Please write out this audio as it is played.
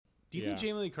Do you think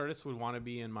Jamie Lee Curtis would want to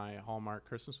be in my Hallmark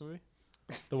Christmas movie?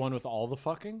 The one with all the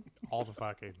fucking? All the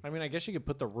fucking. I mean, I guess you could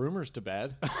put the rumors to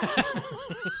bed.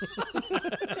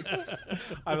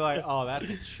 I'm like, oh, that's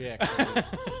a chick.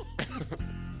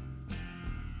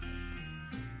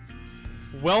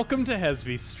 Welcome to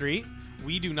Hesby Street.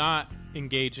 We do not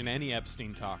engage in any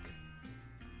Epstein talk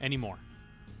anymore.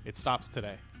 It stops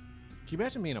today. Can you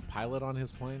imagine being a pilot on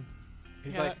his plane?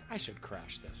 He's Yeah. like, I should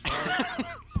crash this. Right?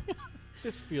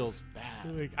 This feels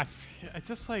bad. Like, it's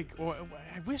just like,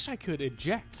 I wish I could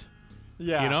eject.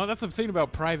 Yeah. You know, that's the thing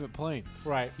about private planes.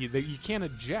 Right. You can't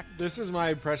eject. This is my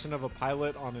impression of a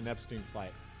pilot on an Epstein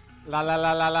flight. La la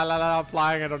la la la la la. I'm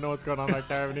flying. I don't know what's going on back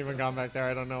there. I haven't even gone back there.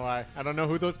 I don't know why. I don't know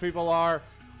who those people are.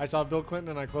 I saw Bill Clinton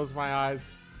and I closed my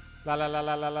eyes. La la la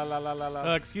la la la la la la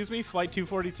la. Excuse me, Flight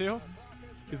 242?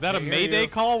 Is that Can't a hear Mayday you.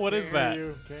 call? What Can't is hear that?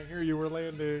 you. Can't hear you. We're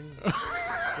landing.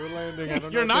 We're landing. I don't know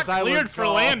You're what not this island's cleared for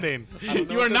called. landing. I don't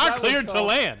know You what are this not island's cleared to called.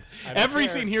 land. I don't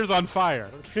Everything care. here's on fire.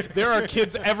 There are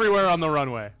kids everywhere on the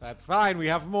runway. That's fine. We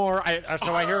have more.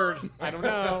 So I heard. I don't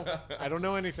know. I don't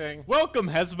know anything. Welcome,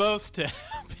 Hesbos, to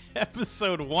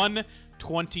episode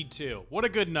 122. What a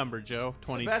good number, Joe.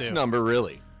 22. Best number,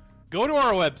 really. Go to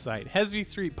our website,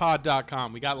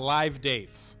 hesbystreetpod.com. We got live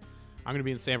dates. I'm going to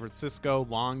be in San Francisco,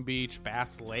 Long Beach,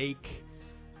 Bass Lake.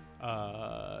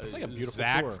 It's like a beautiful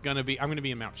Zach's tour. going to be... I'm going to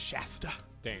be in Mount Shasta.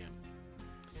 Damn.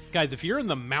 Guys, if you're in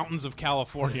the mountains of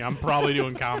California, I'm probably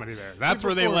doing comedy there. That's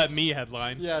where they let me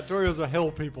headline. Yeah, Dorio's a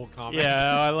hill people comic.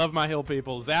 Yeah, I love my hill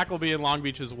people. Zach will be in Long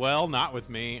Beach as well, not with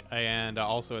me, and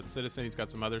also at Citizen. He's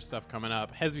got some other stuff coming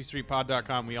up.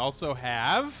 HesbyStreetPod.com. We also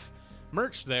have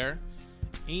merch there,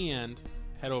 and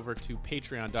head over to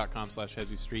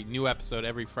Patreon.com/HesbyStreet. New episode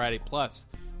every Friday. Plus,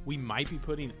 we might be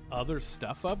putting other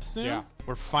stuff up soon. Yeah.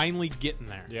 We're finally getting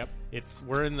there. Yep.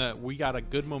 We got a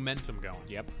good momentum going.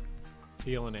 Yep.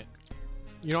 Feeling it.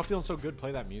 You know, feeling so good.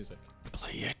 Play that music.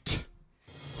 Play it.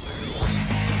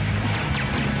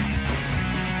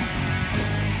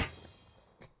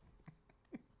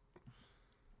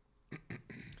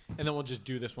 And then we'll just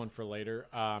do this one for later.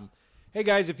 Hey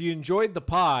guys, if you enjoyed the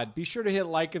pod, be sure to hit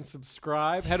like and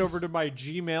subscribe. Head over to my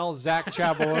Gmail,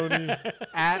 ZachChabaloni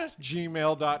at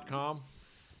gmail.com.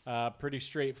 Pretty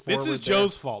straightforward. This is there.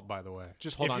 Joe's fault, by the way.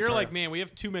 Just hold if on, you're Tyler. like, man, we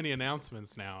have too many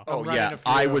announcements now. Oh, running yeah. a few.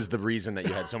 I was the reason that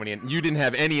you had so many. You didn't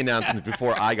have any announcements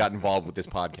before I got involved with this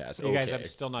podcast. Hey guys, Okay. I'm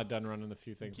still not done running the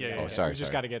few things. Yeah, we yeah, got. yeah. sorry, We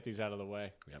just sorry. got to get these out of the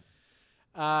way. Yep.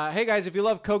 Hey guys, if you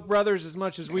love Koch brothers as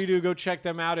much as we do, go check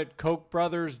them out at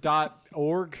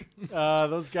kochbrothers.org.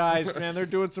 Those guys, man, they're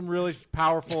doing some really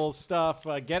powerful stuff.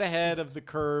 Get ahead of the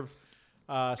curve.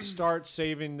 Start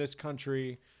saving this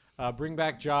country. Bring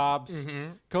back jobs.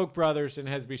 Koch brothers and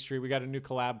Hesby Street. We got a new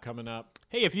collab coming up.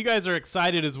 Hey, if you guys are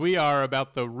excited as we are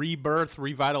about the rebirth,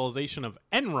 revitalization of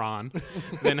Enron,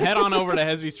 then head on over to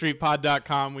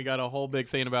HesbyStreetPod.com. We got a whole big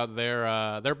thing about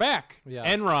they're back.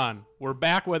 Yeah. Enron, we're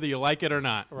back whether you like it or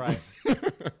not. Right.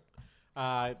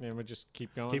 And we just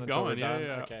keep going. Keep until going, we're done?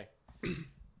 yeah. Okay.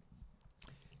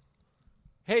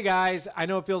 Hey guys, I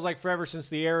know it feels like forever since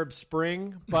the Arab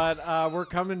Spring, but we're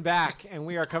coming back, and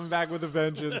we are coming back with a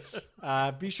vengeance.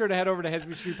 Be sure to head over to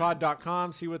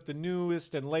HesbyStreetPod.com, see what the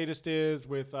newest and latest is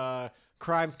with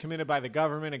crimes committed by the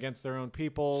government against their own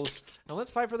peoples, and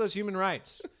let's fight for those human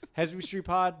rights.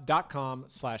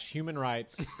 HesbyStreetPod.com/human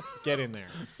rights. Get in there.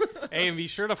 Hey, and be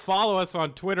sure to follow us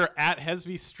on Twitter at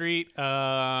Hesby Street. We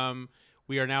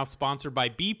are now sponsored by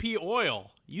BP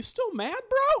Oil. You still mad,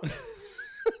 bro?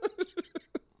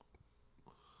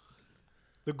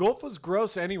 The Gulf was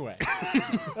gross anyway.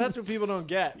 That's what people don't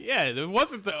get. Yeah, it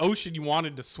wasn't the ocean you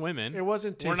wanted to swim in. It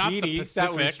wasn't We're not the Tahiti that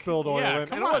we Pacific. spilled oil Yeah, in.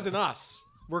 come And it on. wasn't us.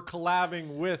 We're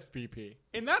collabing with BP.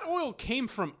 And that oil came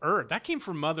from Earth. That came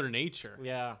from Mother Nature.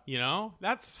 Yeah. You know?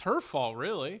 That's her fault,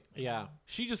 really. Yeah.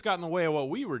 She just got in the way of what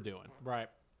we were doing. Right.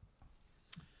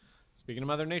 Speaking of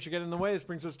Mother Nature getting in the way, this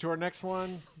brings us to our next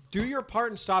one. Do your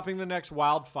part in stopping the next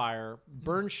wildfire.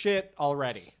 Burn shit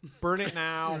already. Burn it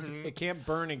now. It can't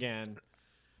burn again.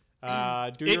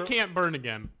 It can't burn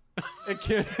again. It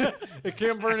can't. It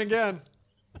can't burn again.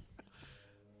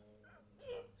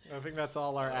 I think that's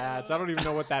all our ads. I don't even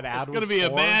know what that ad It's was going to be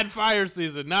for. a bad fire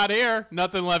season. Not here.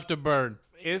 Nothing left to burn.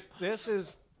 This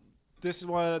is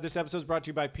one. This episode is brought to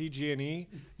you by PG&E.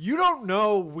 You don't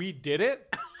know we did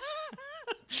it.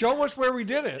 Show us where we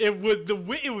did it. It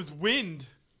was wind.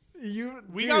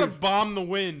 We got to bomb the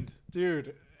wind.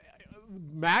 dude.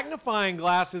 Magnifying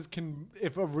glasses can,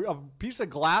 if a piece of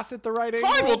glass hit the right angle.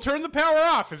 Fine, we'll turn the power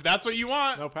off if that's what you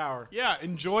want. No power. Yeah,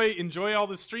 enjoy all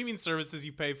the streaming services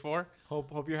you pay for.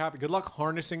 Hope you're happy. Good luck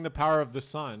harnessing the power of the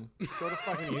sun. Go to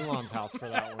fucking Elon's house for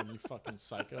that one, you fucking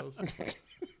psychos.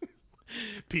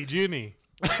 PG&E.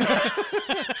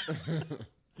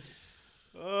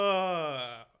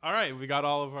 All right, we got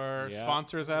all of our Yeah,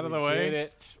 sponsors out of the We way. did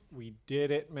it. We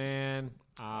did it, man.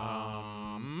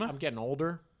 I'm getting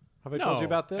older. Have I told No, you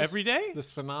about this? every day?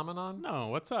 This phenomenon? No,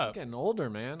 what's I'm up? getting older,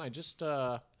 man. I just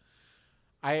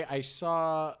I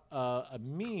saw a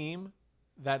meme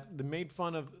that made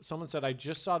fun of. Someone said, I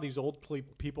just saw these old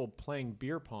people playing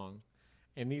beer pong,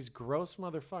 and these gross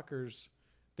motherfuckers,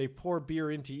 they pour beer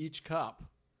into each cup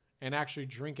and actually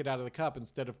drink it out of the cup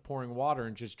instead of pouring water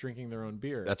and just drinking their own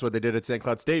beer. That's what they did at St.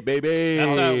 Cloud State, baby.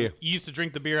 That's how you used to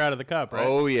drink the beer out of the cup, right?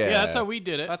 Oh, yeah. Yeah, that's how we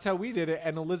did it. That's how we did it.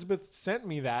 And Elizabeth sent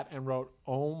me that and wrote,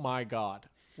 "Oh my God,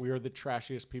 we are the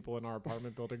trashiest people in our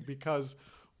apartment building," because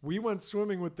we went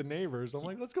swimming with the neighbors. I'm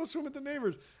like, let's go swim with the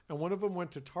neighbors. And one of them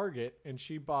went to Target and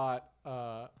she bought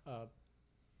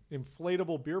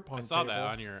inflatable beer pong I saw table. that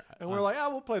on your. And we're like,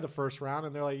 we'll play the first round.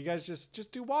 And they're like, you guys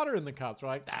just do water in the cups. We're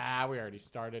like, we already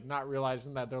started. Not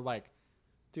realizing that they're like,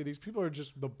 dude, these people are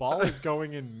just, the ball is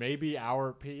going in maybe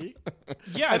our pee.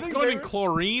 yeah, I it's think going they in were-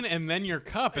 chlorine and then your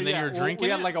cup, and then you're drinking We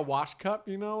had it? like a wash cup,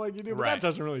 like you do, but Right. that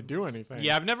doesn't really do anything.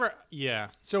 Yeah, I've never. Yeah.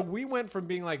 So we went from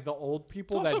being like the old It's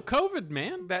people also that COVID,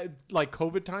 man. like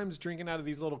COVID times drinking out of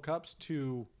these little cups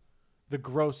to the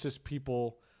grossest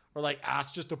people are like,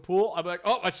 it's just a pool. I'm like,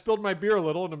 I spilled my beer a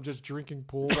little and I'm just drinking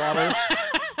pool water.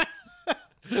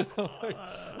 Like,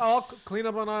 I'll clean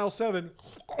up on aisle 7.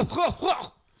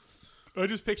 I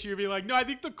just picture you being like, no, I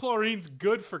think the chlorine's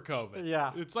good for COVID.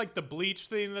 Yeah. It's like the bleach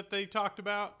thing that they talked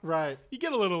about. Right. You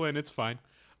get a little in, it's fine.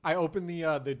 I open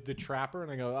the trapper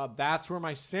and I go, that's where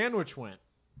my sandwich went.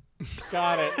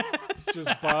 Got it. It's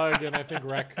just bug and I think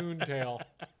raccoon tail.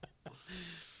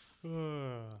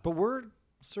 But we're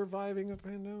surviving a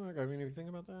pandemic. I mean, if you think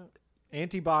about that,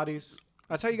 antibodies.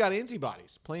 That's how you got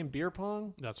antibodies. Playing beer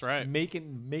pong, That's right.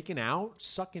 making out,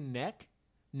 sucking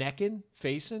necking,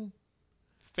 facing.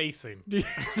 Facing.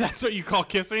 That's what you call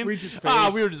kissing? We just we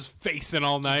faced. were just facing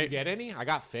all Did you night. get any? I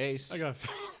got face. I got.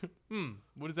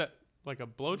 What is that? Like a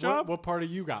blowjob? What part of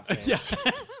you got face? Yeah.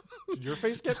 Did your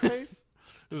face get face?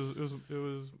 It was It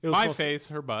was my supposed to- face,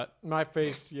 her butt. My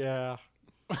face, yeah.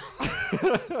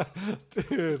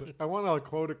 Dude, I want to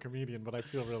quote a comedian, but I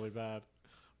feel really bad.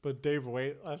 But Dave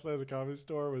Waite last night at the Comedy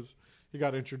Store he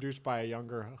got introduced by a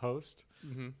younger host,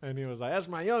 and he was like, "That's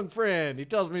my young friend. He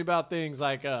tells me about things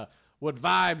like what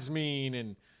vibes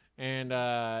mean and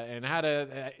how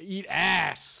to eat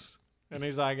ass." And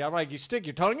he's like, "I'm like, you stick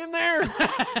your tongue in there?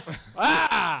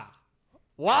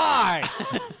 Why?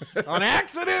 On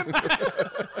accident?"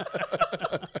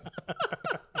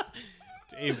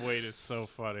 Dave Wade is so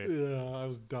funny. Yeah, I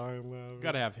was dying laughing.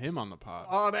 Got to have him on the pod.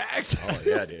 On accident. Oh,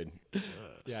 yeah, dude.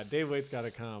 Yeah, Dave Waite's got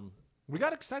to come. We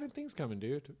got exciting things coming,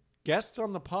 dude. Guests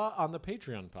on the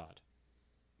Patreon pod.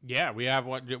 Yeah, we have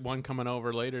one coming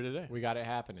over later today. We got it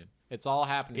happening. It's all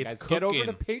happening, It's guys. Get over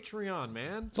to cooking. Patreon,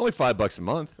 man. It's only $5 a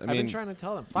month. I I've mean, been trying to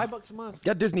tell them. $5 a month.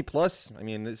 got Disney Plus. I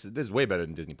mean, this is way better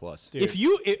than Disney Plus. Dude.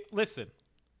 Listen,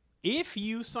 if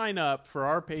you sign up for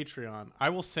our Patreon, I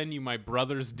will send you my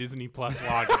brother's Disney Plus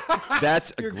login.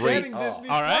 That's a You're great. getting Disney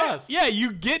All right? Plus. Yeah,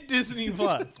 you get Disney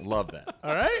Plus. Love that.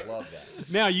 All right? Love that.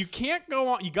 Now you can't go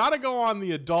on. You got to go on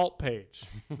the adult page.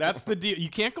 That's the deal. You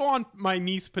can't go on my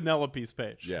niece Penelope's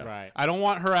page. Yeah. Right. I don't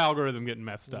want her algorithm getting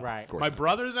messed up. Right. Of course My not.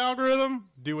 brother's algorithm,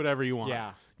 do whatever you want.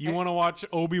 Yeah. You want to watch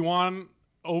Obi-Wan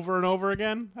over and over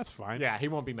again? That's fine. Yeah, he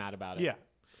won't be mad about it. Yeah.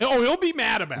 Oh, he'll be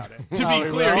mad about it. To Oh, be he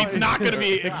clear, will? he's not going to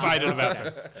be excited about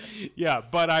this. Yeah,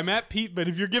 but I'm at Pete. But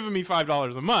if you're giving me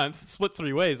 $5 a month, split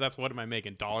 3 ways, that's what am I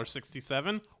making?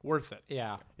 $1.67? Worth it.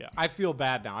 Yeah. Yeah. I feel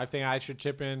bad now. I think I should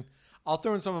chip in. I'll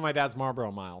throw in some of my dad's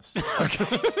Marlboro miles.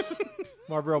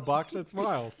 Marlboro bucks, it's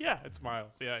miles. Yeah, it's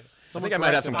Miles. Yeah. I think I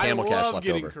might have some I Camel Cash love left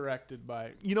getting over. corrected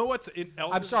by. You know what's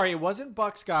else? I'm sorry, it wasn't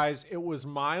bucks, guys. It was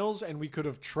miles, and we could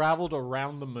have traveled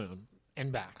around the moon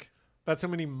and back. That's how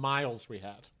many miles we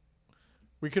had.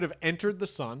 We could have entered the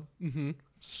sun,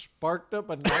 sparked up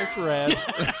a nice red,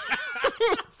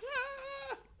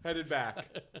 headed back.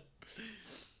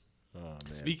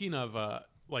 Speaking of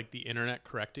like the internet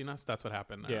correcting us, that's what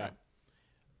happened. Yeah. Right?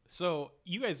 So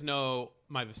you guys know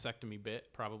my vasectomy bit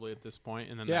probably at this point,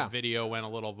 and then Yeah. that video went a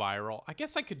little viral. I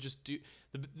guess I could just do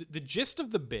the gist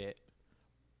of the bit.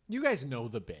 You guys know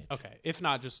the bit. Okay, if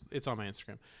not, just it's on my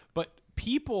Instagram. But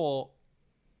people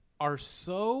are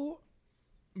so,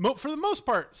 for the most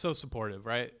part, so supportive,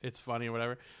 right? It's funny or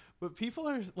whatever. But people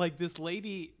are like, this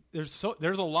lady. There's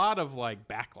a lot of like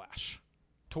backlash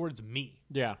towards me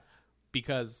Yeah.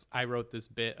 because I wrote this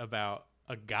bit about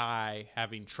a guy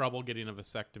having trouble getting a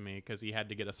vasectomy because he had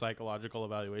to get a psychological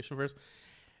evaluation first.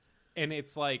 And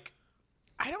it's like,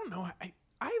 I don't know.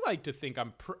 I like to think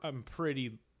I'm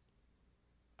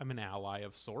an ally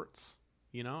of sorts.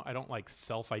 You know, I don't like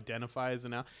self-identify as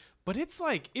an ally, but it's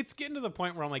like it's getting to the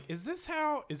point where I'm like, is this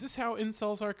how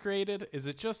incels are created? Is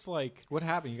it just like What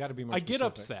happened? You got to be more I specific. get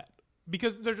upset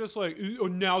because they're just like, oh,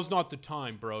 now's not the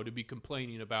time, bro, to be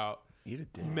complaining about Eat a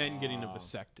dick. men getting a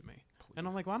vasectomy. And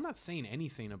I'm like, well, I'm not saying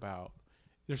anything about.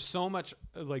 There's so much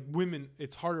like women.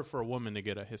 It's harder for a woman to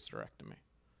get a hysterectomy.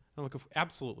 I'm like,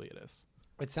 absolutely, it is.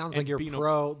 It sounds And like you're being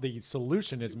the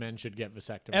solution is men should get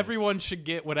vasectomies. Everyone should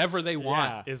get whatever they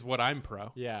want. Yeah. Is what I'm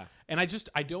pro. Yeah. And I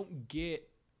don't get.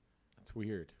 That's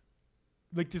weird.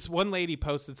 Like this one lady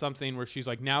posted something where she's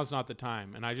like, now's not the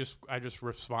time. And I just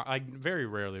respond. I very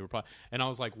rarely reply. And I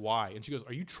was like, why? And she goes,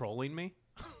 are you trolling me?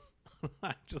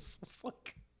 I just was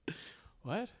like,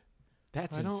 what?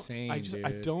 That's I don't, insane, dude.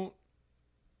 I don't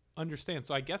understand.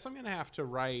 So I guess I'm going to have to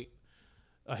write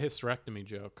a hysterectomy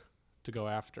joke to go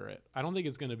after it. I don't think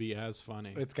it's going to be as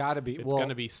funny. It's got to be. It's going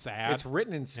to be sad. It's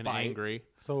written in and spite, angry.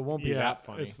 so it won't be that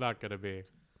funny. It's not going to be.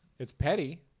 It's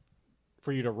petty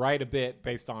for you to write a bit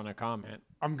based on a comment.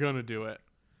 I'm going to do it.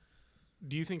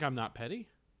 Do you think I'm not petty?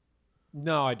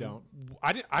 No, I don't.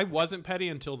 I wasn't petty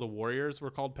until the Warriors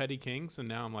were called Petty Kings, and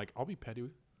now I'm like, I'll be petty.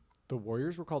 The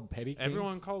Warriors were called petty kings?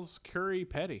 Everyone calls Curry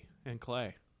petty and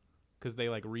Clay because they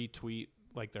like retweet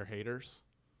like their haters.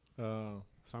 Oh.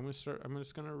 So I'm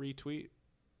just gonna retweet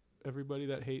everybody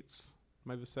that hates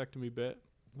my vasectomy bit.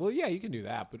 Well, yeah, you can do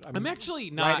that, but I'm actually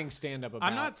not writing stand-up about.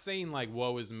 I'm not saying like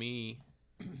woe is me.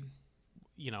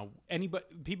 You know,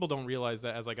 people don't realize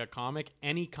that as like a comic,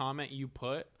 any comment you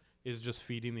put is just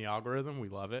feeding the algorithm. We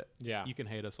love it. Yeah. You can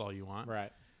hate us all you want.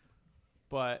 Right.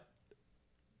 But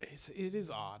it is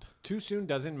odd. Too soon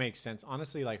doesn't make sense.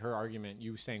 Honestly, like her argument,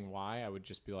 you saying why, I would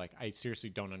just be like, I seriously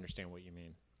don't understand what you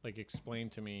mean. Like, explain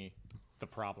to me the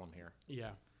problem here.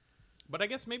 Yeah. But I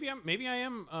guess maybe I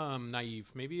am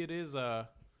naive. Maybe it is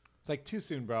It's like too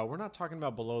soon, bro. We're not talking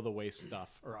about below the waist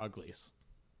stuff or uglies.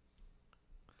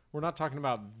 We're not talking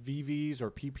about VVs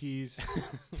or PPs.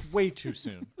 Way too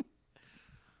soon.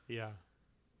 yeah.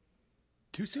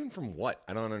 Too soon from what?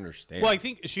 I don't understand. Well, I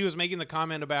think she was making the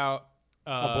comment about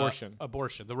Abortion,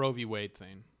 the Roe v. Wade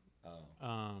thing.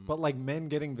 But like men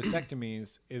getting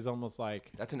vasectomies is almost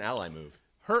like That's an ally move.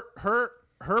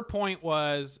 Her point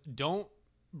was don't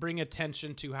bring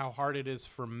attention to how hard it is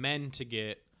for men to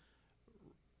get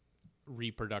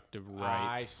reproductive rights.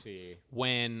 I see.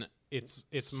 When it's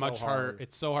So much hard.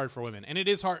 It's so hard for women, and it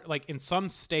is hard. Like in some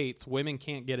states, women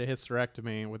can't get a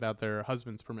hysterectomy without their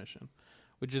husband's permission,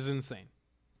 which is insane.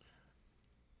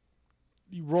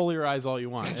 You roll your eyes all you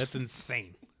want. That's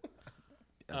insane.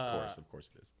 Of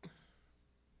course it is.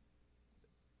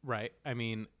 Right. I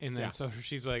mean, and then Yeah. so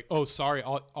she's like, "Oh, sorry.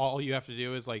 All you have to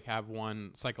do is like have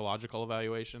one psychological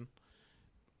evaluation."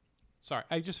 Sorry,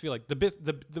 I just feel like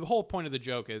the whole point of the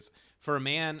joke is for a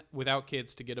man without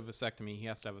kids to get a vasectomy, he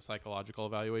has to have a psychological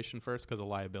evaluation first because of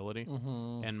liability.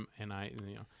 Mm-hmm. And I,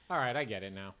 all right, I get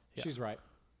it now. Yeah. She's right.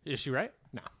 is she right?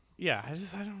 No. Yeah, I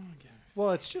don't get it.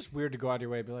 Well, it's just weird to go out of your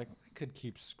way and be like, I could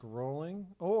keep scrolling,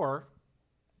 or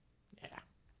yeah,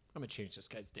 I'm gonna change this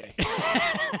guy's day.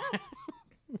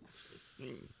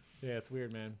 Yeah, it's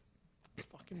weird, man. It's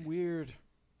fucking weird.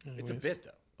 It's a bit though.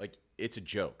 Like it's a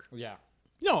joke. Yeah.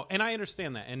 No, and I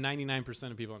understand that, and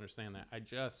 99% of people understand that. I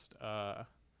just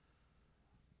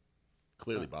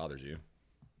Clearly bothers you.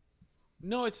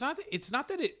 no, it's not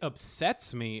that it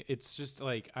upsets me. It's just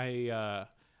like I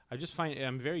just find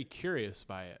I'm very curious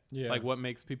by it. Yeah. Like what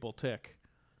makes people tick,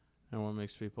 and what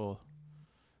makes people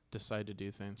decide to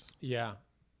do things. Yeah.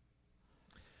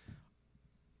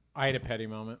 I had a petty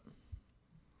moment.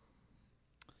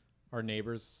 Our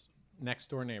neighbors, next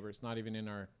door neighbors, not even in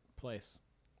our place.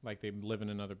 Like they live in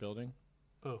another building.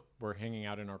 Oh. We're hanging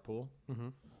out in our pool. Mm-hmm.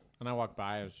 And I walked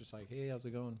by. I was just like, hey, how's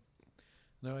it going? And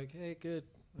they're like, hey, good.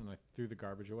 And I threw the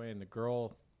garbage away. And the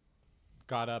girl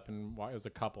got up and it was a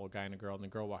couple, a guy and a girl. And the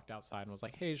girl walked outside and was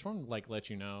like, hey, just want to like let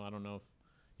you know. I don't know if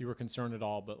you were concerned at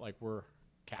all, but like we're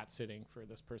cat sitting for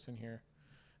this person here.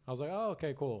 I was like, oh,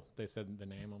 okay, cool. They said the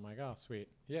name. I'm like, oh, sweet.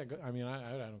 Yeah, good. I mean, I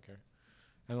don't care.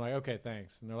 And they're like, okay,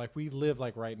 thanks. And they're like, we live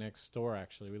like right next door,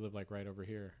 actually. We live like right over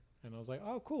here. And I was like,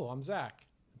 oh, cool. I'm Zach.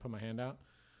 Put my hand out.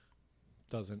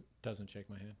 Doesn't shake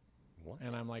my hand. What?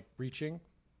 And I'm like reaching.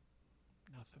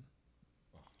 Nothing.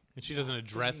 And she doesn't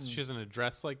address. She doesn't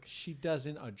address like. She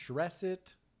doesn't address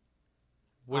it.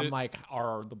 What I'm it- like,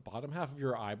 are the bottom half of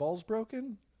your eyeballs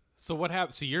broken? So what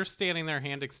happens? So you're standing there,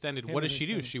 hand extended. What does she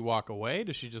do? Does she walk away?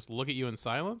 Does she just look at you in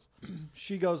silence?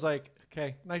 She goes like,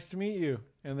 okay, nice to meet you.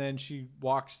 And then she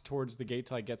walks towards the gate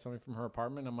to like get something from her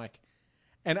apartment. I'm like,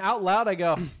 and out loud I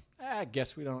go, I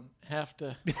guess we don't have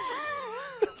to.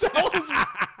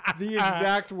 The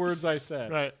exact words I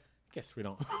said. Right. Guess we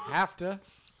don't have to.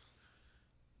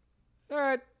 All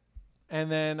right.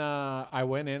 And then I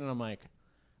went in and I'm like,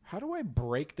 how do I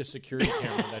break the security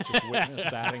camera that just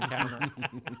witnessed that encounter?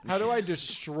 How do I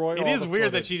destroy It all is the weird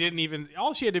that footage? she didn't even.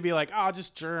 All she had to be like, oh,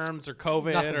 just germs or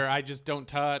COVID Nothing. or I just don't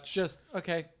touch. Just,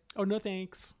 okay. oh no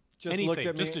thanks. Just Anything. looked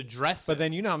at me. Just address But it.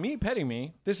 then, you know, me petting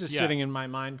me, this is Yeah. sitting in my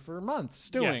mind for months,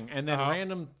 stewing. Yeah. And then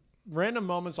Uh-huh. random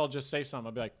moments, I'll just say something.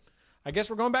 I'll be like, I guess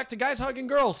we're going back to guys hugging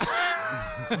girls.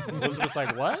 Elizabeth's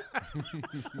like, what?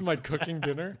 I'm like, cooking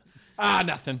dinner?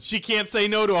 Nothing. She can't say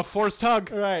no to a forced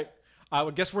hug. All right. I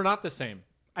would guess we're not the same.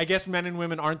 I guess men and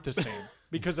women aren't the same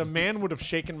because a man would have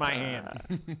shaken my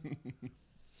hand.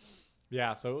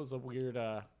 Yeah, so it was a weird.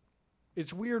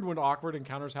 It's weird when awkward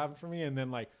encounters happen for me, and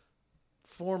then like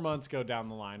 4 months go down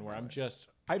the line where I'm just.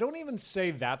 I don't even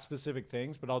say that specific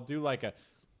things, but I'll do like a,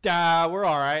 we're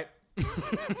all right,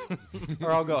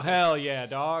 or I'll go, hell yeah,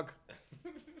 dog.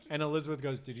 And Elizabeth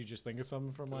goes, did you just think of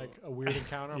something from like a weird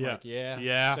encounter? I'm Yeah. like, yeah.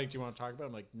 Yeah. She's like, do you want to talk about it?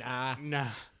 I'm like, nah. Nah.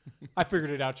 I figured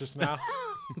it out just now.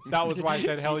 That was why I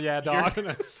said hell yeah, You're dog.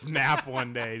 gonna snap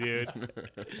one day, dude.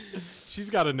 She's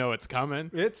got to know it's coming.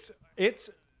 It's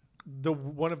the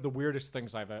one of the weirdest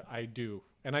things I do,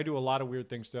 and I do a lot of weird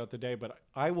things throughout the day. But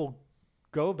I will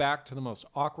go back to the most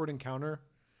awkward encounter,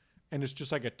 and it's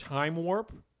just like a time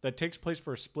warp that takes place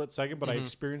for a split second, but I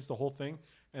experience the whole thing,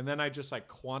 and then I just like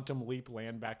quantum leap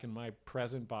land back in my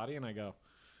present body, and I go,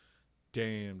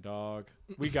 "Damn, dog,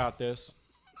 we got this."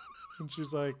 And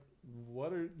she's like,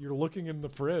 you're looking in the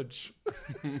fridge?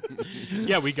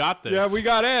 Yeah, we got this. Yeah, we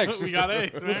got eggs. We got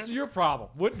eggs, man. What's your problem?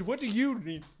 What do you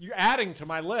need? You're adding to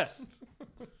my list.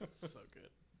 So good.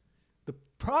 The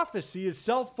prophecy is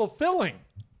self-fulfilling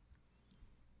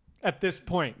at this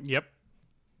point. Yep.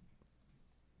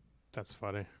 That's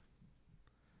funny.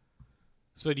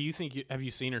 So do you think have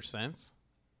you seen her since?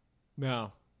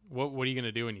 No. What are you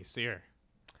gonna do when you see her?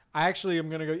 I actually am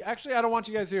going to go. Actually, I don't want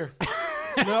you guys here.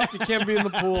 No, you can't be in the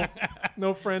pool.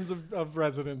 No friends of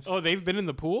residents. Oh, they've been in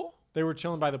the pool? They were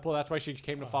chilling by the pool. That's why she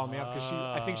came to follow me up, because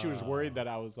I think she was worried that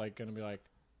I was like going to be like,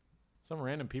 some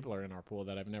random people are in our pool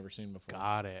that I've never seen before.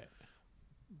 Got it.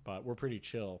 But we're pretty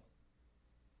chill.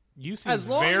 You seem As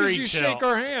long very as you chill. shake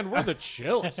our hand, we're the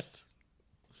chillest.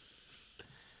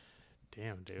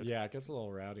 Damn, dude. Yeah, it gets a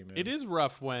little rowdy, man. It is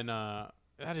rough when that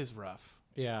is rough.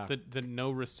 Yeah. The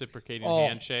no reciprocating Oh,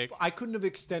 handshake. I couldn't have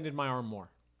extended my arm more.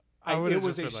 would've It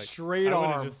was just a been like- straight I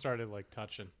would've arm. just started like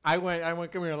touching. I went,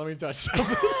 come here, let me touch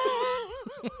something.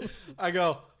 I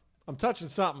go, I'm touching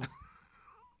something.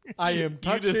 I am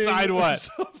touching. You decide what.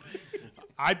 something.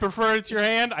 I prefer it's your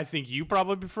hand. I think you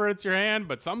probably prefer it's your hand,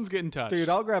 but something's getting touched. Dude,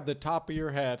 I'll grab the top of your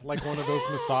head, like one of those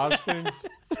massage things.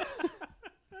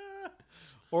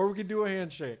 Or we could do a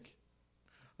handshake.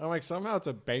 I'm like, somehow it's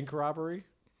a bank robbery.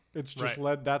 It's just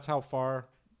Right. that's how far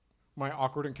my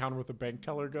awkward encounter with a bank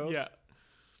teller goes. Yeah.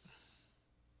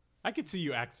 I could see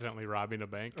you accidentally robbing a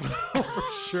bank. For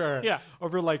sure. Yeah.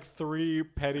 Over like 3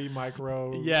 petty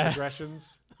micro Yeah.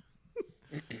 aggressions.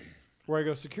 Where I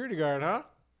go, security guard, huh?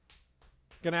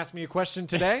 Gonna ask me a question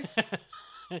today?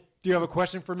 Do you have a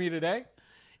question for me today?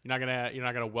 You're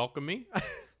not gonna welcome me.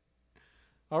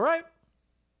 All right.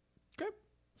 Okay.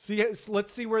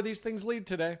 Let's see where these things lead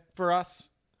today for us.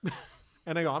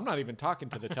 And I go, I'm not even talking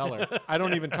to the teller. I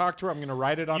don't even talk to her. I'm going to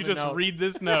write it on You a just note. read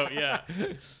this note. Yeah.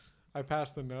 I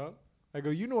pass the note. I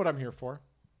go, you know what I'm here for.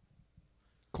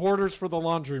 Quarters for the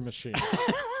laundry machine.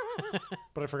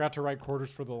 But I forgot to write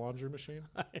quarters for the laundry machine.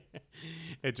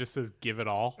 It just says "give it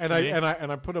all." And to I me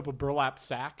and I put up a burlap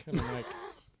sack, and I'm like,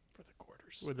 for the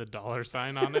quarters. with a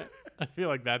 $sign on it. I feel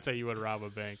like that's how you would rob a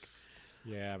bank.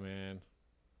 Yeah, man.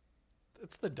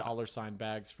 It's the $sign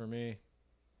bags for me.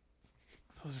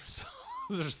 Those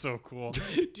are so cool.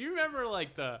 Do you remember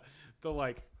like the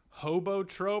like hobo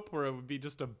trope where it would be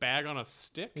just a bag on a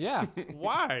stick? Yeah.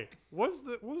 Why? What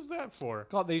was that for?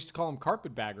 They used to call them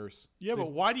carpet baggers. Yeah,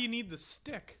 but why do you need the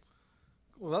stick?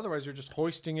 Well, otherwise you're just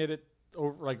hoisting it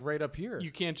over like right up here.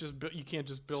 You can't just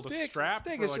build a Stick strap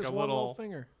is for like just a one little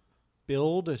finger.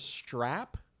 Build a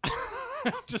strap?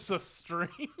 just a string.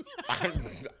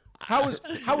 How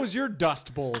was your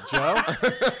dust bowl, Joe?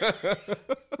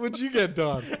 What'd you get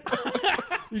done?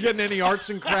 You getting any arts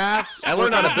and crafts? I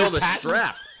learned how to build a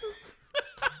strap.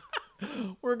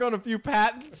 Work on a few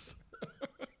patents.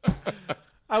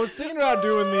 I was thinking about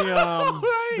doing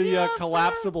the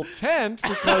collapsible tent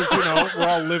because we're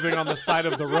all living on the side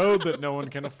of the road that no one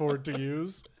can afford to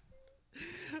use.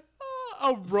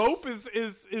 A rope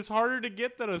is harder to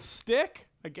get than a stick,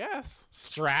 I guess.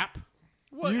 Strap.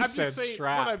 What, You I'm said just saying,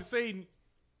 strap. What I'm saying,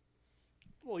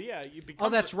 Well, yeah, you become. Oh,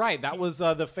 that's right. That was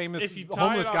the famous if you tie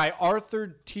homeless it guy,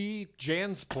 Arthur T.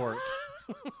 Jansport.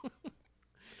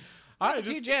 Arthur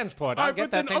T. Jansport. I'll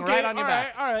get that thing right on your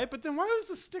back. All right, but then why was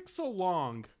the stick so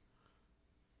long?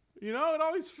 You know, it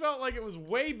always felt like it was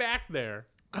way back there.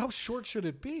 How short should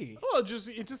it be? Well, it just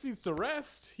needs to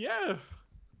rest. Yeah.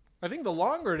 I think the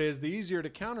longer it is, the easier to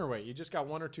counterweight. You just got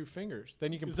 1 or 2 fingers.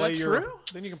 Then you can Is play that your. true?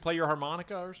 Then you can play your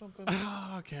harmonica or something.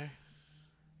 Oh, okay.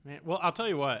 Man, well, I'll tell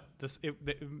you what.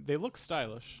 They look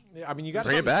stylish. Yeah, I mean, you got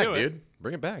Bring it to back, do it. dude.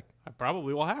 Bring it back. I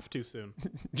probably will have to soon.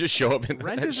 Just show up and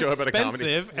Rent is show up at a comedy.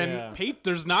 expensive, and Yeah.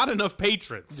 there's not enough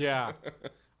patrons. Yeah.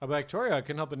 I'm like, Tori, I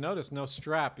couldn't help but notice no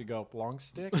strap. You go, long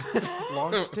stick?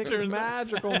 Long stick is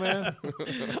magical, man.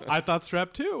 I thought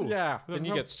strap too. Yeah. Then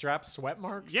you get strap sweat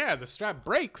marks? Yeah, the strap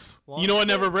breaks. Long You know what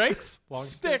stick. never breaks? Long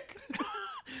stick.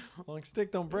 Long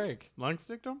stick don't break. Long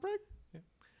stick don't break.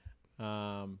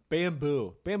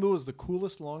 Bamboo. Bamboo was the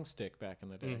coolest long stick back in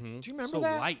the day. Do you remember So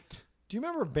that? light. Do you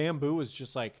remember bamboo was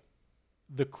just like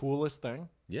the coolest thing?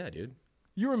 Yeah, dude.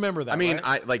 You remember that? I mean,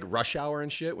 right? I like Rush Hour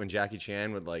and shit when Jackie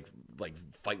Chan would like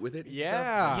fight with it. and stuff.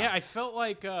 yeah. Yeah, I felt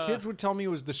like Kids would tell me it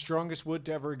was the strongest wood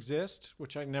to ever exist,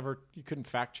 which you couldn't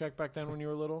fact check back then when you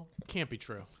were little. can't be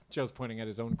true. Joe's pointing at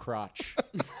his own crotch.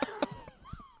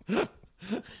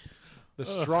 The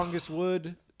strongest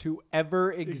wood to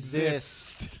ever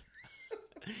exist.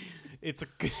 It's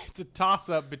a toss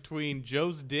up between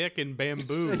Joe's dick and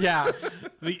bamboo. Yeah.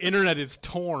 The internet is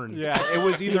torn. Yeah. It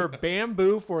was either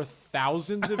bamboo for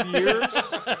thousands of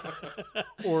years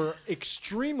or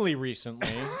extremely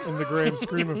recently in the grand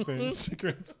scheme of things.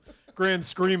 Grand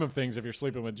scheme of things if you're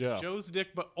sleeping with Joe. Joe's dick,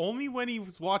 but only when he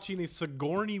was watching a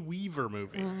Sigourney Weaver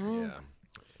movie. Yeah.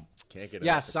 Can't get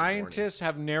Yeah, enough of Sigourney. scientists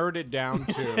have narrowed it down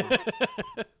to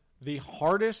the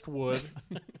hardest wood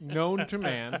known to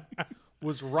man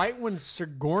was right when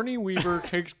Sigourney Weaver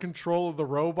takes control of the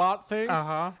robot thing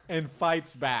and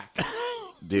fights back.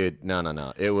 Dude,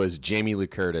 no. It was Jamie Lee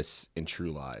Curtis in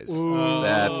True Lies.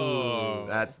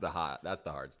 That's the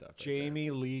hard stuff. Jamie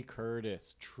Lee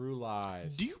Curtis, True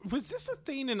Lies. Was this a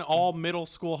thing in all middle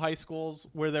school, high schools,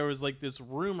 where there was like this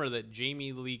rumor that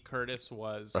Jamie Lee Curtis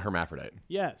was? A hermaphrodite.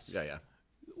 Yes. Yeah.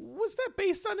 Was that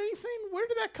based on anything? Where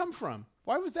did that come from?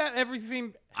 Why was that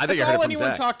everything? I think That's I heard all it from anyone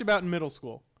Zach. talked about in middle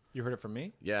school. You heard it from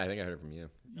me? Yeah, I think I heard it from you.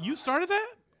 You started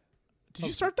that? Did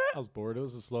you start I that? was bored. It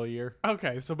was a slow year.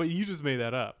 Okay, but you just made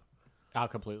that up. Oh,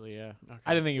 completely, yeah.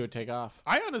 I didn't think it would take off.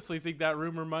 I honestly think that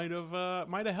rumor might have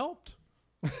helped.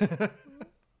 Because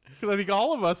I think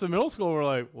all of us in middle school were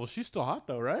like, "Well, she's still hot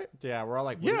though, right?" Yeah, we're all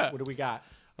like, Yeah. what do we got?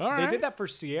 All They right. did that for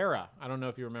Sierra. I don't know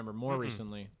if you remember more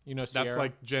recently. You know Sierra? That's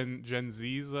like Gen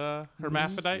Z's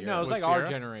hermaphrodite. No, it was like Sierra? our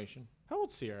generation. How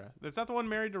old's Sierra? Is that the one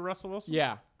married to Russell Wilson?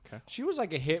 Yeah. Okay. She was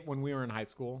like a hit when we were in high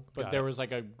school, but Got there it. was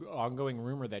like a ongoing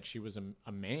rumor that she was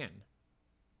a man,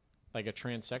 like a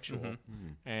transsexual,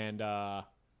 and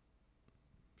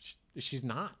she's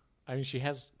not. I mean, she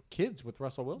has kids with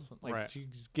Russell Wilson. Like Right.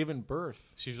 she's given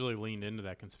birth. She's really leaned into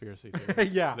that conspiracy theory.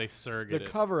 Yeah, They surrogate the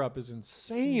it. cover up is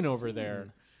insane over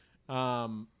there.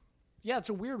 Yeah, it's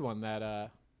a weird one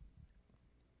that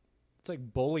it's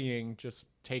like bullying just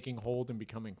taking hold and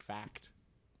becoming fact.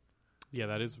 Yeah,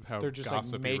 that is how They're just like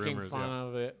gossipy making rumors, fun yeah.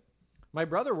 of it. My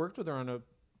brother worked with her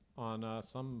on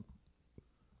some.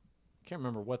 Can't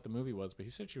remember what the movie was, but he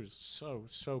said she was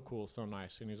so cool, so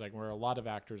nice, and he's like, "Where a lot of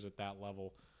actors at that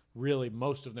level, really,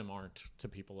 most of them aren't to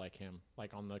people like him,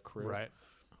 like on the crew. Right.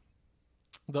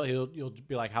 You'll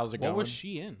be like, "How's it going?" What was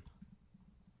she in?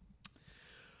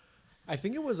 I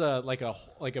think it was a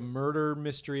murder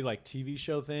mystery like TV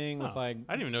show thing with like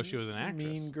I didn't even know she was an actress.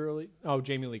 mean girly. Oh,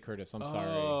 Jamie Lee Curtis. I'm sorry.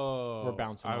 Oh, We're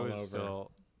bouncing I all was over.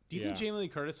 Still. Do you think Yeah. Jamie Lee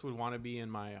Curtis would want to be in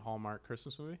my Hallmark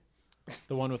Christmas movie?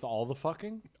 The one with all the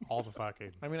fucking. All the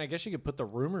fucking. I mean, I guess you could put the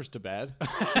rumors to bed.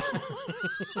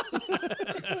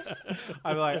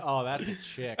 I'd be like, oh, that's a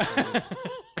chick.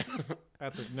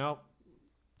 That's a nope.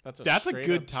 That's a straight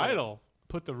good up chick. title.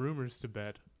 Put the rumors to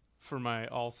bed for my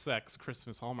all sex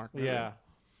Christmas Hallmark movie. Yeah.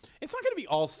 It's not going to be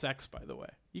all sex, by the way.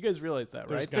 You guys realize that,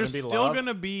 There's right? gonna There's be still love. going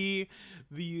to be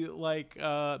the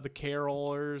the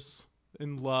carolers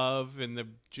in love and the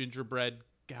gingerbread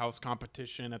house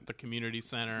competition at the community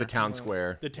center, The town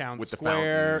square. the town with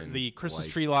square, fountain the and Christmas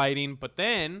lights. tree lighting, but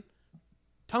then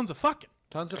tons of fucking.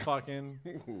 Tons of fucking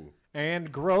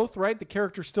and growth. Right, the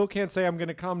character still can't say I'm going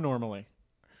to come normally.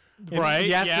 And Right?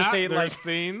 He has yeah, to say it like there's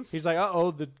things. he's like,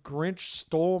 oh, the Grinch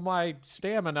stole my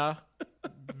stamina.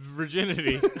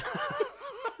 virginity.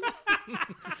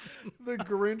 The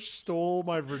Grinch stole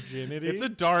my virginity. It's a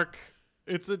dark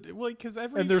It's because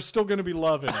And there's still going to be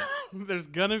love in it. there's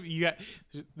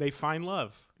they find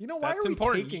love. You know, why That's are we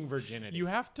important. taking virginity? You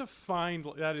have to find.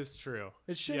 That is true.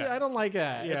 It should. Yeah. I don't like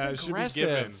that. Yeah, it's it should be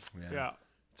given. aggressive. Yeah.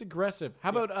 It's aggressive. How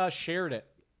about shared it?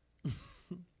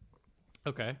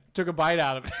 Okay. Took a bite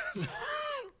out of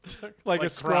it. like a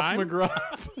Scruff crime?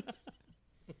 McGruff.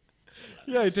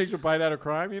 Yeah, he takes a bite out of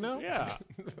crime, you know? Yeah.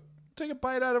 Take a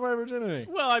bite out of my virginity.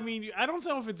 Well, I mean, I don't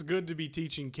know if it's good to be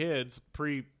teaching kids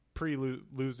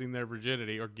losing their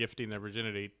virginity or gifting their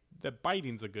virginity. That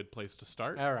biting's a good place to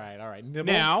start. All right.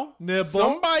 Nibble. Now, Nibble.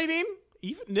 some biting,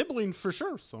 even nibbling for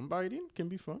sure. Some biting can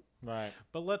be fun. Right.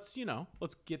 But let's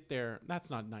get there. That's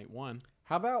not night one.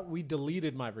 How about we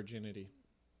deleted my virginity?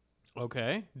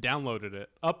 Okay. Downloaded it,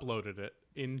 uploaded it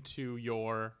into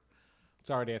your. It's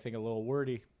already, I think, a little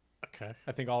wordy. Okay.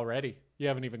 I think already. You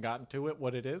haven't even gotten to it,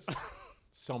 what it is.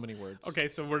 So many words. Okay,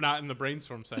 so we're not in the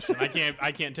brainstorm session.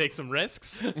 I can't take some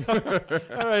risks. All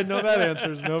right, no bad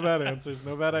answers. No bad answers.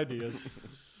 No bad ideas.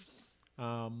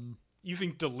 You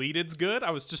think deleted's good?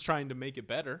 I was just trying to make it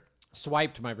better.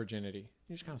 Swiped my virginity.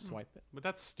 You just kind of swipe it. But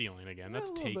that's stealing again. That's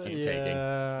A little taking. bit. That's taking.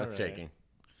 Yeah, That's right.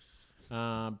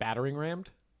 taking. Battering rammed.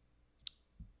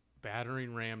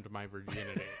 Battering rammed my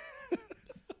virginity.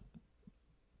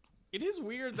 It is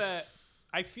weird that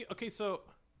I feel okay. So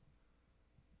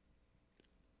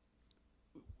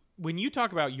when you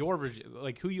talk about your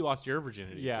like who you lost your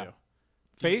virginity to,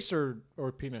 Face or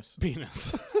penis?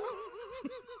 penis.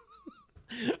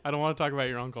 I don't want to talk about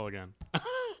your uncle again.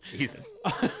 Jesus.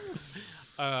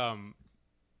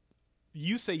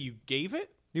 You say you gave it?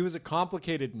 He was a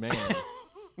complicated man.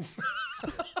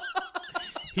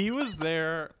 He was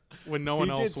there when no one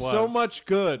He else did was. so much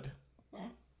good.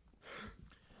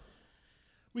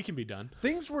 We can be done.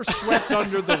 Things were swept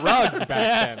under the rug back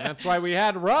then. That's why we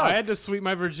had rugs. I had to sweep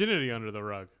my virginity under the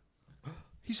rug.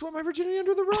 He swept my virginity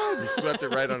under the rug. Swept it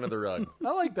right under the rug.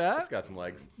 I like that. It's got some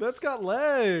legs. That's got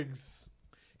legs.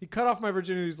 He cut off my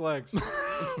virginity's legs.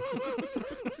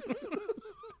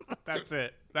 That's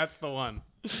it. That's the one.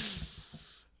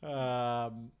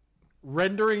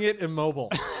 Rendering it immobile.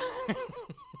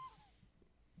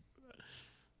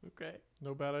 Okay.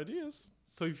 No bad ideas.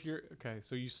 So if you're okay,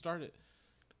 so you start it.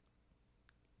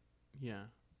 Yeah.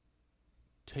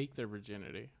 Take their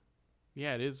virginity.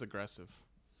 Yeah, it is aggressive.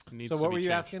 It needs So to what be were you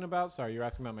changed. asking about? Sorry, you're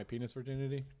asking about my penis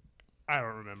virginity? I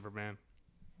don't remember, man.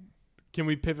 Can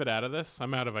we pivot out of this?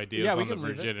 I'm out of ideas Yeah, we on the can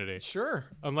leave it. virginity. Sure.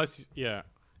 Unless, yeah.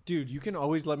 Dude, you can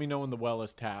always let me know when the well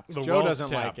is tapped. The Joe well's doesn't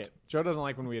tapped. like it. Joe doesn't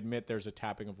like when we admit there's a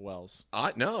tapping of wells.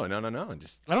 No.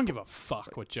 Just I don't give a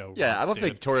fuck what Joe yeah. I wants, don't dude.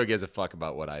 think Torio gives a fuck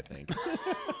about what I think.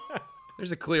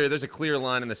 There's a clear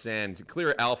line in the sand.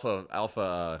 Clear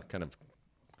alpha kind of.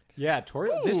 Yeah,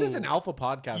 Tori. This is Ooh. an alpha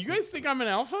podcast. You guys think I'm an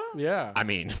alpha? Yeah, I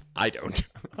mean, I don't.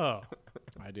 Oh.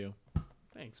 I do.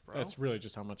 Thanks, bro. That's really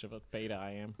just how much of a beta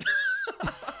I am.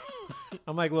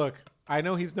 I'm like, look, I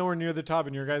know he's nowhere near the top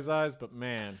in your guys' eyes, but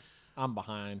man, I'm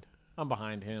behind. I'm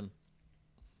behind him.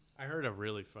 I heard a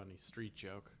really funny street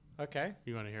joke. Okay,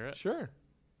 You want to hear it? sure.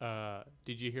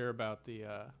 Did you hear about the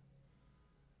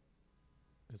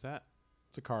is that?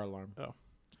 It's a car alarm. Oh.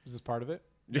 Is this part of it?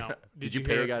 No. Did you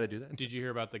pay hear- a guy to do that? Did you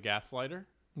hear about the gaslighter?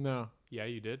 No, Yeah,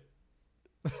 you did.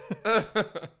 It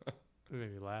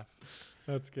made me laugh.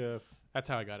 that's good. That's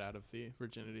how I got out of the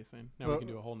virginity thing. Now Well- we can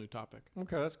do a whole new topic.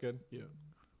 Okay, that's good. Yeah.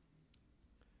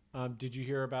 Did you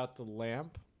hear about the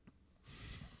lamp?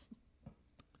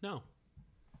 No.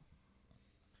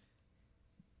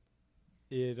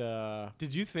 It.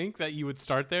 Did you think that you would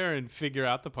start there and figure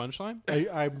out the punchline?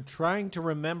 I'm trying to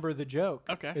remember the joke.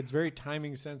 Okay. It's very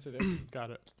timing sensitive.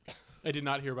 Got it. I did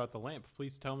not hear about the lamp.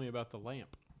 Please tell me about the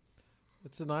lamp.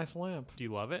 It's a nice lamp. Do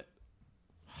you love it?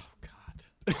 Oh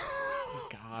God. Oh,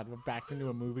 God, we're backed into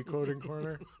a movie quoting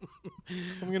corner.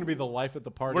 I'm gonna be the life at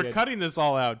the party. We're cutting this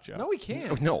all out, Joe. No, we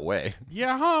can't. No way.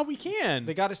 Yeah, huh? We can.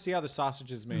 They got to see how the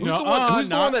sausage is made. Who's, No, who's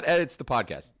the not- one that edits the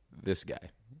podcast? This guy.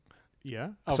 Yeah.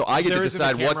 So I get There to isn't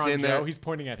a decide what's camera on in Joe. there. He's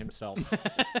pointing at himself.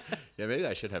 Yeah, maybe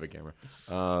I should have a camera.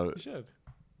 You should.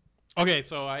 Okay,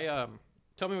 so I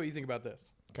tell me what you think about this.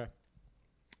 Okay.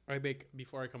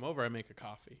 Before I come over, I make a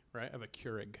coffee, right? I have a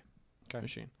Keurig Okay.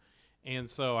 machine. And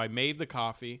so I made the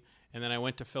coffee, and then I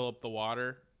went to fill up the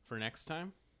water for next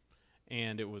time,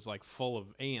 and it was like full of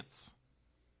ants,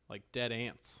 like dead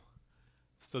ants.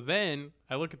 So then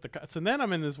I look at so then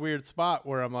I'm in this weird spot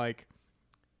where I'm like,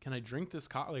 can I drink this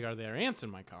coffee? Like, are there ants in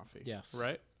my coffee? Yes.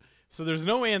 Right? So there's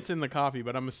no ants in the coffee,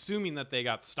 but I'm assuming that they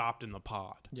got stopped in the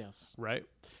pod, Yes. right?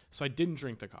 So I didn't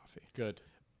drink the coffee. Good.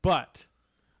 But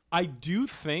I do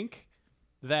think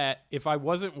that if I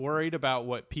wasn't worried about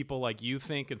what people like you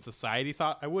think and society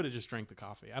thought, I would have just drank the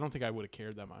coffee. I don't think I would have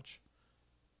cared that much.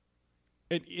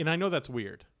 And I know that's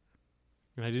weird.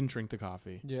 And I didn't drink the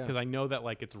coffee. Yeah. Because I know that,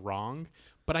 like, it's wrong.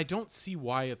 But I don't see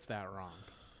why it's that wrong.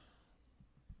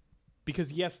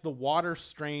 Because, yes, the water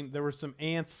strain, there were some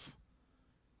ants.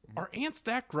 Are ants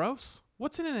that gross?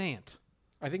 What's in an ant?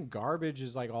 I think garbage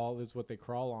is like all is what they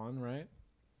crawl on, right?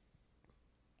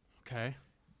 Okay.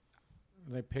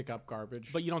 They pick up garbage.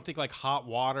 But you don't think, like, hot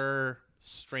water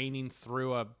straining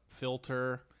through a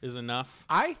filter is enough?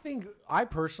 I think, I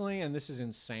personally, and this is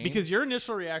insane. Because your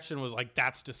initial reaction was like,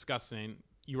 that's disgusting.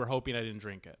 You were hoping I didn't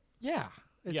drink it. yeah.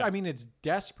 Yeah. I mean, it's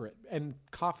desperate. And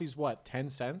coffee's what, 10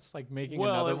 cents? Like making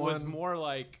Well, another it one? was more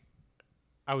like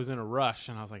I was in a rush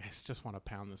and I was like, I just want to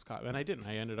pound this coffee. And I didn't.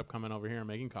 I ended up coming over here and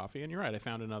making coffee. And you're right. I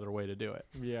found another way to do it.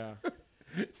 Yeah.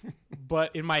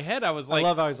 But in my head, I was like, I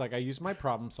love how he's like, I use my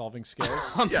problem-solving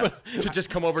skills. Yeah, to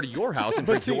just come over to your house and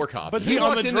drink see- your coffee. but He see, on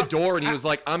walked the in the door and he was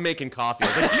like, I'm making coffee. I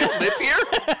was like, do you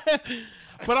live here?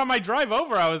 but on my drive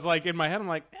over, I was like, in my head, I'm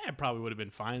like, it probably would have been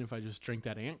fine if I just drink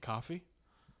that ant coffee.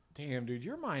 Damn, dude,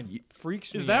 your mind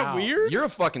freaks me Is that out. weird? You're a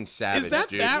fucking savage, Is that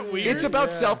dude. that weird? It's about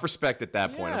Yeah. self-respect at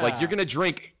that point. Like, Yeah. you're going to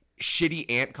drink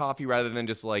shitty ant coffee rather than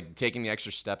just, like, taking the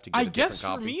extra step to get I a guess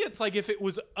different for coffee. me, it's like if it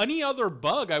was any other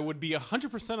bug, I would be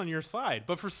 100% on your side.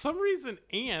 But for some reason,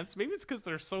 ants, maybe it's because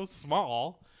they're so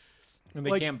small. And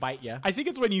they Like, can't bite you. I think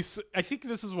it's when I think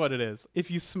this is what it is.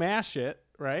 If you smash it,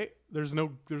 right? There's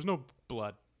no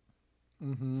blood.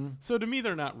 Mm-hmm. So to me,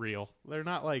 they're not real. They're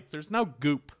not like there's no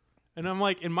goop. And I'm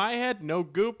like, in my head, no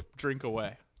goop, drink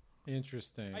away.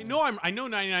 Interesting. I know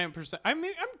 99%. I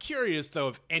mean, I'm curious though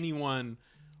if anyone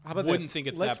How about wouldn't this? think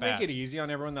it's Let's that bad. make it easy on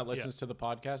everyone that listens to the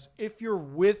podcast. If you're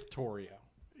with Torio,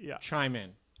 Yeah. chime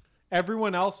in.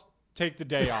 Everyone else, take the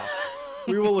day off.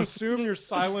 We will assume your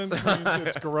silence means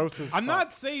it's gross as I'm fuck.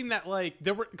 not saying that like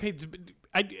there were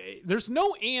there's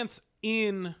no ants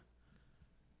in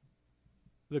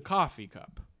the coffee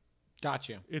cup.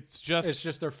 Gotcha. It's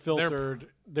just They're filtered.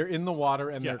 They're in the water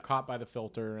and Yeah. they're caught by the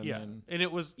filter. And yeah. then And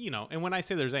it was, and when I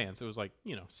say there's ants, it was like,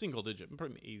 single digit,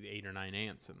 probably 8 or 9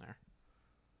 ants in there.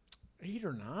 8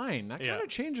 or 9. That Yeah. kind of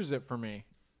changes it for me.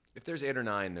 If there's 8 or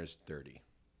 9, there's 30.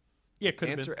 Yeah, could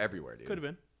have Ants been. are everywhere, dude. Could have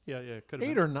been. Yeah, could have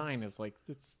 8 been. or 9 is like,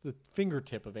 it's the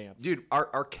fingertip of ants. Dude,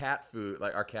 our cat food,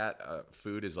 like our cat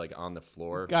food is like on the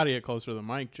floor. Gotta get closer to the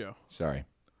mic, Joe. Sorry.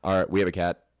 We have a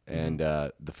cat, and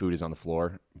the food is on the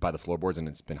floor by the floorboards, and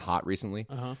it's been hot recently.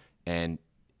 And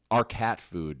our cat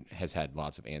food has had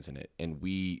lots of ants in it, and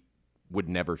we would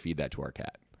never feed that to our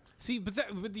cat. See, but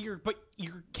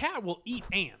your cat will eat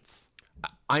ants.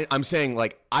 I'm saying,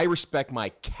 like, I respect my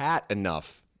cat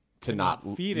enough to not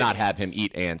feed it have him ants.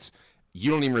 eat ants. You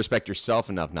don't even respect yourself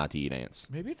enough not to eat ants.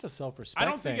 Maybe it's a self-respect I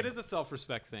don't think it is a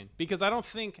self-respect thing because I don't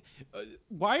think.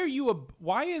 Why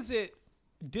is it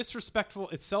disrespectful?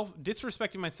 It's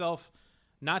disrespecting myself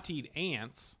not to eat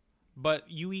ants, but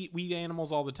we eat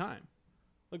animals all the time.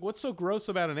 Like, what's so gross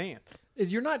about an ant?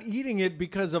 You're not eating it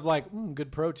because of like,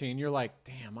 good protein. You're like,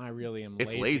 damn, I really am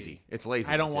It's lazy. It's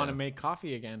lazy. I don't want to make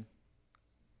coffee again.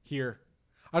 Here.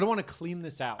 I don't want to clean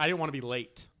this out. I didn't want to be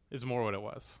late. Is more what it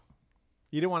was.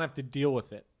 You didn't want to have to deal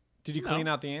with it. Did you No. clean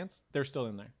out the ants? They're still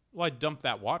in there. Well, I dumped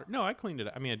that water. No, I cleaned it.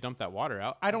 I mean, I dumped that water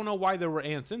out. I don't know why there were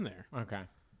ants in there.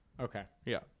 Okay.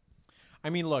 Yeah. I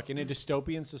mean, look, in a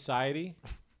dystopian society,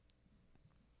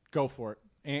 go for it.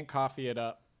 Ant coffee it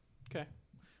up. Okay.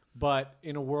 But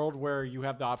in a world where you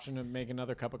have the option to make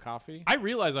another cup of coffee, I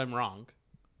realize I'm wrong.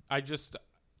 I just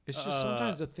it's just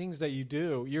sometimes the things that you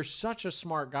do. You're such a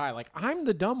smart guy. Like, I'm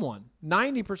the dumb one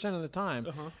 90% of the time.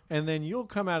 And then you'll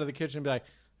come out of the kitchen and be like,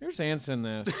 there's ants in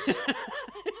this.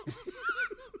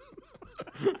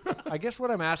 I guess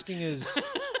what I'm asking is,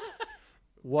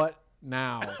 what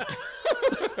now?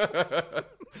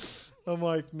 I'm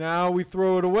like, now we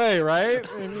throw it away, right?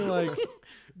 And you're like,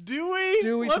 do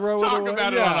we Let's throw talk it away?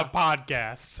 about Yeah. it on a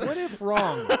podcast. what if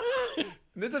wrong?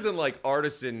 This isn't like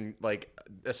artisan, like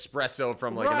espresso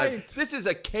from like a Right. nice. This is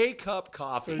a K-cup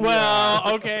coffee.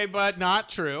 Well, okay, but not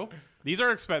true. These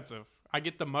are expensive. I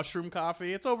get the mushroom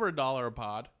coffee. It's over $1 a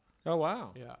pod. Oh,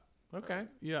 wow. Yeah. Okay.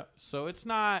 Yeah. So it's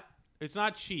not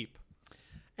cheap.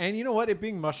 And you know what? It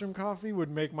being mushroom coffee would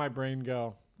make my brain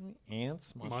go,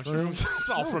 ants, mushrooms. It's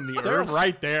all from the They're earth.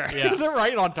 right there. Yeah. They're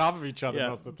right on top of each other Yeah.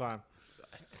 most of the time.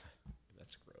 That's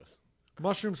gross.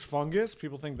 Mushrooms, fungus.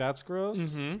 People think that's gross.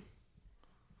 Mm-hmm.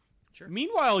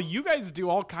 Meanwhile, you guys do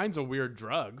all kinds of weird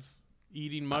drugs.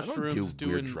 Eating I don't mushrooms, do weird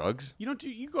doing drugs. You don't do.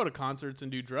 You go to concerts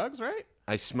and do drugs, right?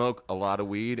 I smoke a lot of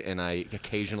weed and I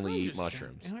occasionally eat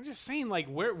mushrooms. And I'm just saying, like,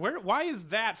 why is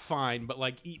that fine, but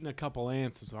like eating a couple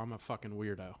ants is I'm a fucking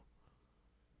weirdo.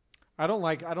 I don't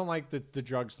like the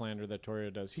drug slander that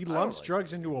Torio does. He lumps like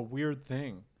drugs into a weird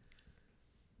thing.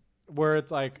 where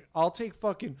it's like I'll take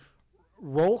fucking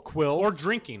Rollquill Or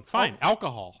drinking. Fine.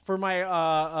 Alcohol. for my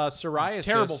psoriasis.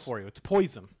 Terrible for you. It's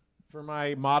poison. For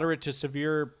my moderate to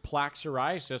severe plaque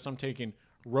psoriasis, I'm taking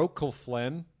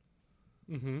Rockliflin.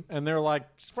 And they're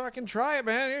like, "Just fucking try it,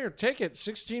 man. Here, take it.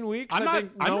 16 weeks. I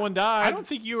think no one died. I don't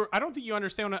think you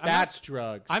understand. That's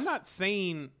drugs. I'm not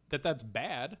saying that that's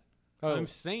bad. Oh. I'm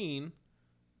saying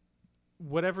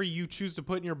whatever you choose to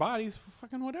put in your body is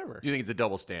fucking whatever. You think it's a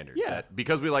double standard? Yeah. That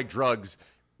because we like drugs,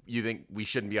 you think we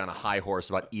shouldn't be on a high horse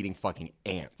about eating fucking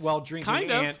ants? Well, drinking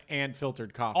Kind of. and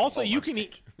filtered coffee. Also, Oh, you my can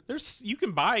eat. You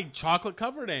can buy chocolate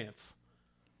covered ants.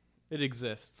 It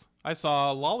exists. I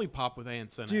saw a lollipop with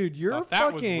ants in it. dude, you're Thought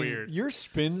that was fucking. weird. You're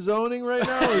spin zoning right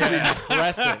now. Is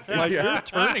impressive. Like you're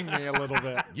turning me a little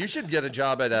bit. you should get a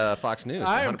job at Fox News.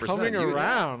 I am 100%. coming You-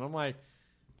 around. I'm like,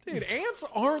 dude, ants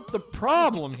aren't the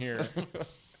problem here.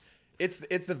 It's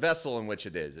the vessel in which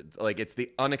it is. It's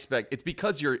the unexpected. It's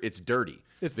because it's dirty.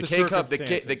 It's the the K cup.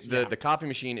 circumstances, The yeah. coffee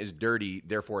machine is dirty.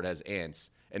 Therefore, it has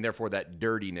ants, and therefore that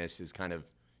dirtiness is kind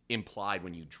of implied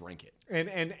when you drink it.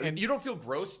 And You don't feel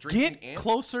gross drinking Get ants.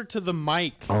 closer to the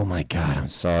mic. Oh my god, I'm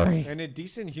sorry. And a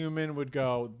decent human would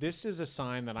go, this is a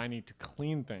sign that I need to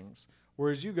clean things.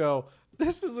 Whereas you go,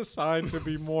 this is a sign to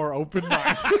be more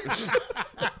open-minded.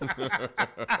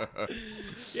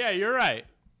 Yeah, you're right.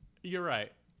 You're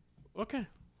right. Okay.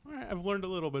 All right. I've learned a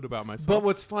little bit about myself. But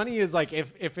what's funny is like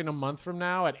if in a month from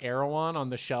now at Erewhon on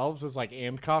the shelves is like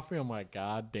and coffee, I'm like,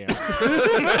 God damn it.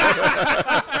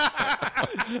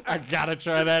 I gotta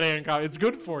try that and coffee. It's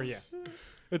good for you.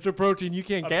 It's a protein you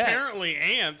can't get. apparently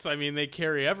ants, I mean, they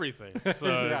carry everything. So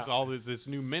Yeah. there's all this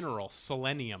new mineral,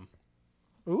 selenium.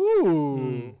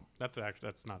 Ooh. That's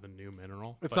not a new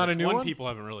mineral. It's but not a new one? people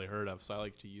haven't really heard of, so I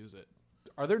like to use it.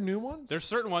 Are there new ones? There's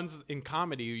certain ones in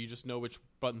comedy you just know which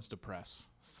buttons to press.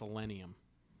 Selenium.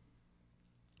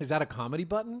 Is that a comedy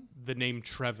button? The name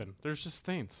Trevin. There's just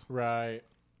things. Right.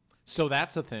 So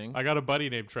that's a thing. I got a buddy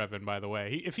named Trevin, by the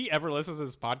way. If he ever listens to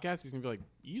this podcast, he's gonna be like,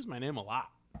 "You use my name a lot.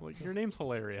 Like your name's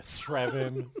hilarious."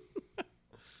 Trevin.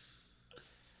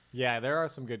 Yeah, there are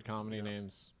some good comedy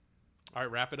names. All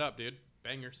right, wrap it up, dude.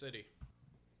 Banger City.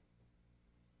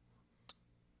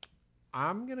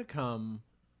 I'm gonna come.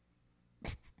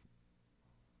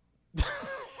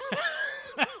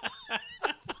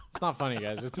 It's not funny,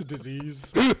 guys. It's a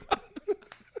disease.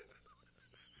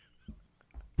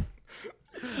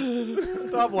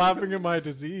 Stop laughing at my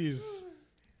disease.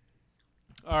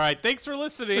 All right, thanks for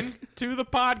listening to the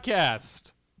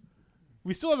podcast.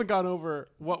 We still haven't gone over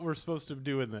what we're supposed to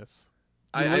do in this.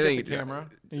 You I look think at the camera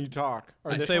and you talk.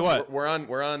 Or I'd this say one? what? we're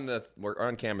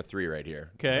on camera 3 right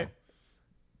here. Okay.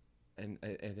 And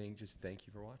I think just thank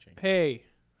you for watching. Hey,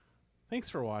 thanks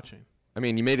for watching. I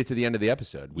mean, you made it to the end of the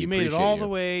episode. We You made it appreciate all you. the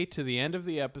way to the end of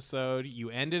the episode. You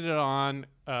ended it on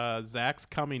Zach's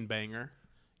coming banger.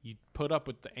 You put up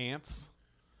with the ants,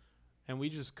 and we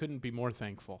just couldn't be more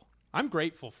thankful. I'm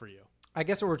grateful for you. I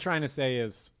guess what we're trying to say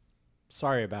is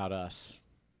sorry about us.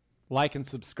 Like and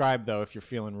subscribe, though, if you're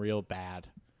feeling real bad.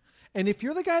 And if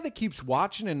you're the guy that keeps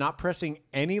watching and not pressing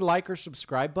any like or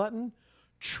subscribe button,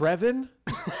 Trevin,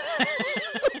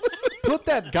 put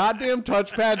that goddamn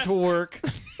touchpad to work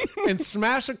and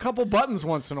smash a couple buttons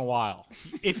once in a while.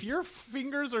 If your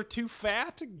fingers are too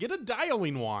fat, get a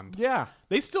dialing wand. Yeah,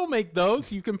 They still make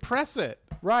those. You can press it.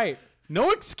 right. No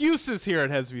excuses here at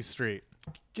Hesby Street.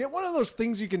 Get one of those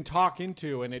things you can talk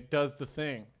into and it does the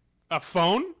thing. A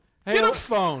phone? Hey, Get a look-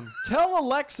 phone. Tell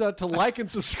Alexa to like and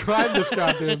subscribe this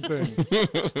goddamn thing.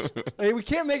 Hey, we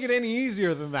can't make it any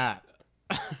easier than that.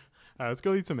 All right, let's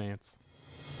go eat some ants.